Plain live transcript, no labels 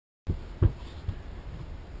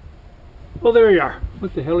Well, there you are.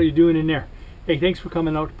 What the hell are you doing in there? Hey, thanks for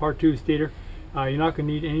coming out to part 2 of Stator. You're not going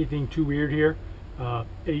to need anything too weird here.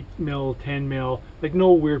 8 mil, 10 mil, like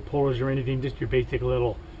no weird pullers or anything, just your basic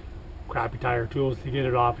little crappy tire tools to get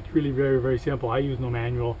it off. It's really very, very simple. I use no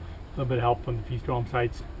manual. A little bit of help from the Vstrom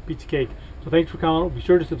sites. Beats cake. So thanks for coming out. Be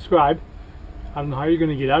sure to subscribe. I don't know how you're going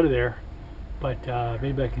to get out of there, but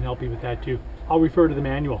maybe I can help you with that too. I'll refer to the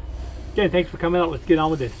manual. Again, thanks for coming out. Let's get on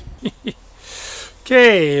with this.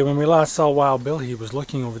 Okay, when we last saw Wild Bill, he was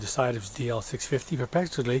looking over the side of his DL650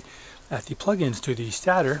 perplexedly at the plugins to the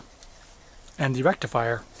Stator and the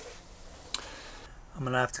Rectifier. I'm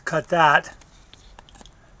going to have to cut that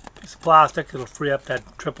piece of plastic. It'll free up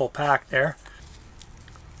that triple pack there.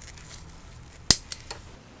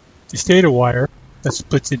 The Stator wire that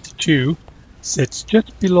splits into two sits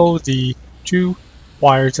just below the two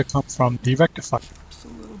wires that come from the Rectifier. Just a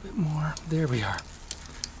little bit more. There we are.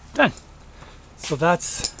 Done. So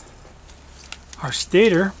that's our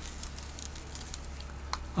Stator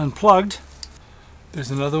unplugged. There's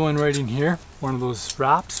another one right in here, one of those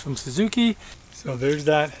wraps from Suzuki. So there's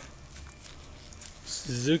that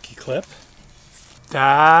Suzuki clip.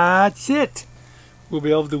 That's it. We'll be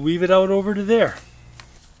able to weave it out over to there.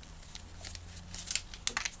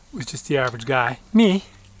 It was just the average guy, me,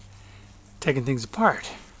 taking things apart.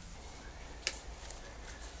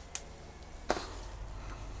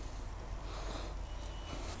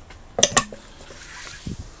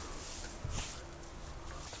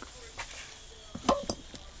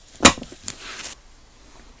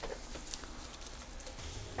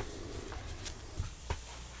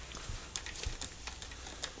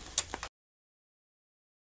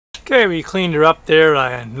 Okay, we cleaned her up there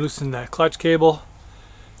and loosened that clutch cable.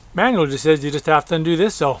 Manual just says you just have to undo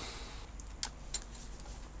this, so.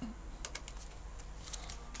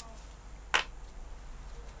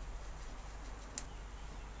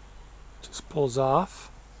 Just pulls off.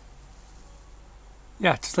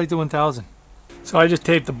 Yeah, just like the 1000. So I just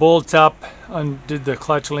taped the bolts up, undid the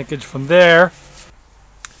clutch linkage from there.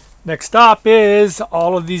 Next stop is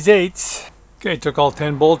all of these 8s. Okay, took all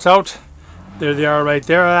 10 bolts out. There they are right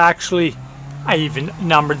there. Actually, I even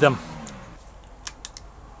numbered them.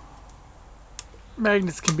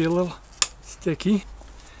 Magnets can be a little sticky.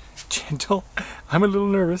 Gentle. I'm a little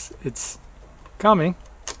nervous. It's coming.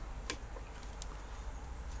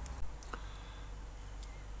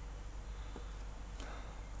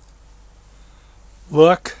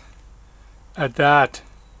 Look at that.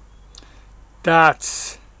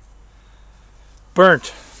 That's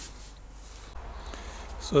burnt.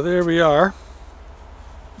 So there we are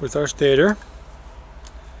with our Stator.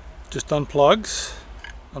 Just unplugs.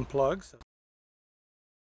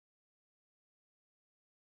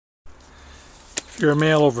 If you're a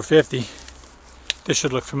male over 50, this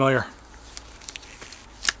should look familiar.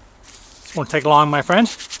 This won't take long, my friend.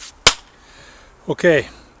 Okay,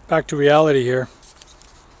 back to reality here.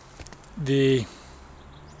 The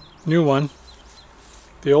new one,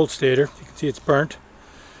 the old Stator, you can see it's burnt.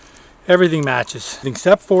 Everything matches,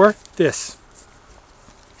 except for this.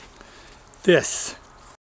 This.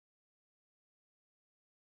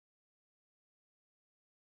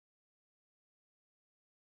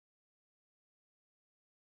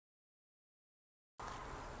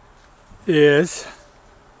 Is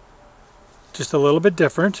just a little bit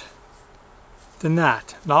different than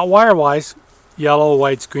that. Not wire-wise, yellow,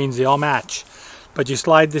 whites, greens, they all match. But you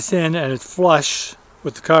slide this in and it's flush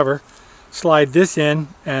with the cover. Slide this in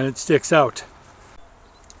and it sticks out.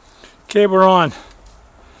 Okay, we're on.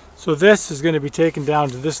 So this is going to be taken down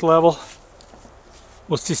to this level.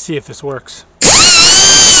 Let's just see if this works.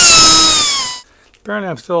 Apparently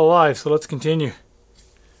I'm still alive, so let's continue.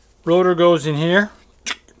 Rotor goes in here,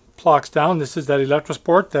 plucks down. This is that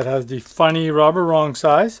Electrosport that has the funny rubber, wrong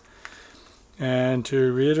size. And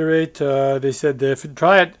to reiterate, they said if you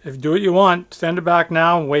try it, if you do what you want, send it back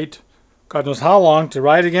now and wait God knows how long to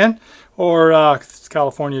ride again, or it's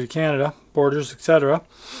California to Canada, borders, etc.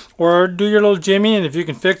 Or do your little Jimmy, and if you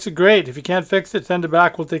can fix it, great. If you can't fix it, send it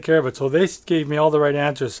back, we'll take care of it. So they gave me all the right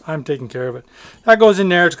answers. I'm taking care of it. That goes in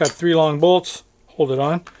there. It's got 3 long bolts. Hold it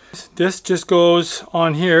on. This just goes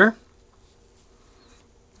on here.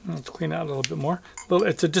 Let's clean out a little bit more.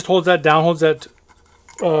 It just holds that down, holds that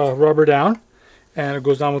rubber down. And it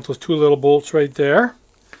goes on with those 2 little bolts right there.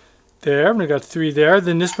 There, we got 3 there.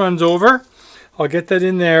 Then this runs over. I'll get that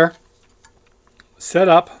in there, set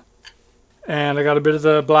up, and I got a bit of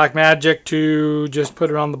the black magic to just put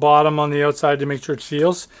it on the bottom on the outside to make sure it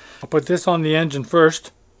seals. I'll put this on the engine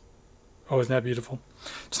first. Oh, isn't that beautiful?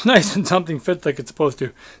 It's nice when something fits like it's supposed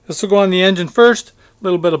to. This will go on the engine first. A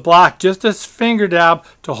little bit of black, just a finger dab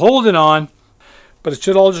to hold it on. but it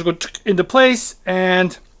should all just go into place,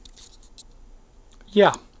 and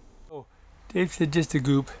yeah. Oh, Dave said just a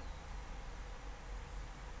goop.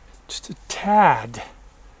 Just a tad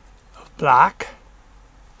of black.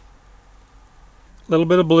 A little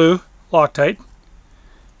bit of blue, Loctite.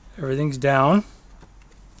 Everything's down.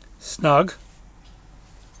 Snug.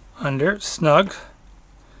 Under, snug.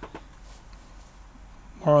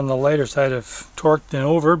 More on the lighter side of torque than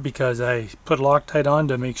over because I put Loctite on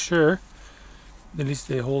to make sure at least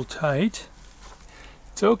they hold tight.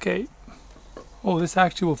 It's okay. Oh, this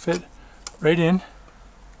actually will fit right in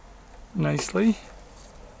nicely.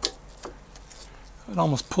 It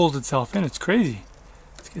almost pulls itself in. It's crazy.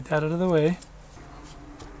 Let's get that out of the way.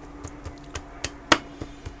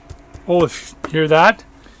 Oh, if you hear that.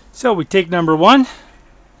 So we take number 1,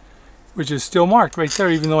 which is still marked right there,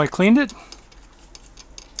 even though I cleaned it.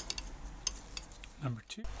 Number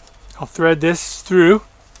 2. I'll thread this through.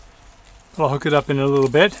 I'll hook it up in a little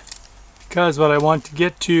bit because what I want to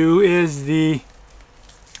get to is the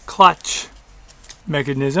clutch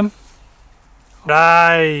mechanism.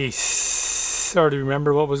 I sort of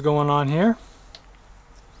remember what was going on here.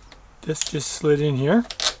 This just slid in here,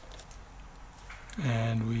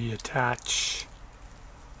 and we attach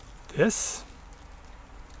this,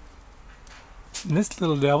 and this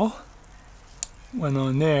little devil went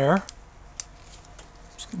on there. I'm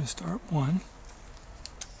just going to start one.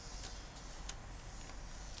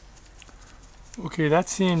 Okay, that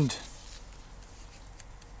seemed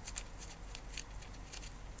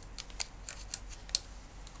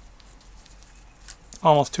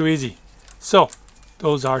almost too easy. So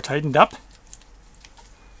those are tightened up,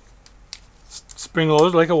 spring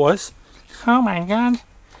loaded like it was. Oh my god,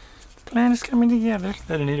 the plan is coming together. Is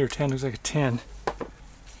that an 8 or 10? Looks like a 10.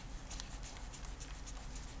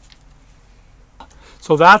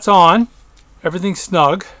 So that's on. Everything's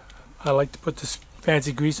snug. I like to put this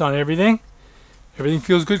fancy grease on everything. Everything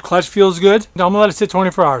feels good. Clutch feels good. Now I'm gonna let it sit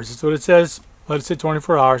 24 hours. That's what it says. Let it sit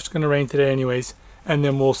 24 hours. It's gonna rain today anyways, and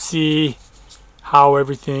then we'll see how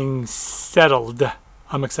everything settled.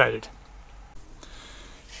 I'm excited.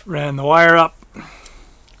 Ran the wire up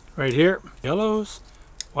right here. Yellows.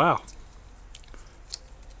 Wow.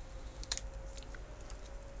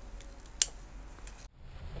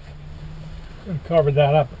 Covered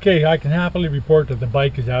that up. Okay, I can happily report that the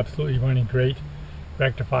bike is absolutely running great.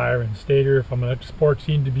 Rectifier and Stator from Electrosport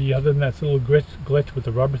seem to be, other than that little glitch with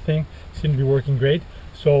the rubber thing, seem to be working great.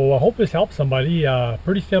 So I hope this helps somebody.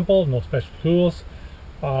 Pretty simple, no special tools.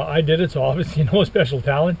 I did it, so obviously no special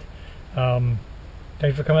talent.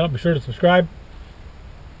 Thanks for coming up. Be sure to subscribe.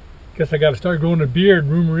 Guess I got to start growing a beard.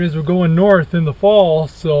 Rumor is we're going north in the fall,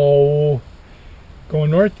 so going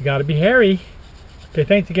north, you got to be hairy. Okay,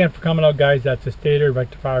 thanks again for coming out, guys. That's the Stator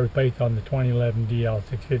Rectifier replaced on the 2011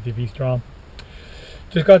 DL650 Vstrom.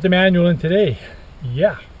 Just got the manual in today.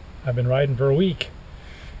 Yeah, I've been riding for a week,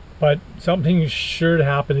 but something's sure to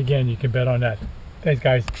happen again. You can bet on that. Thanks,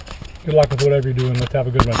 guys. Good luck with whatever you're doing. Let's have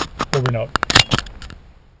a good one. Over and out.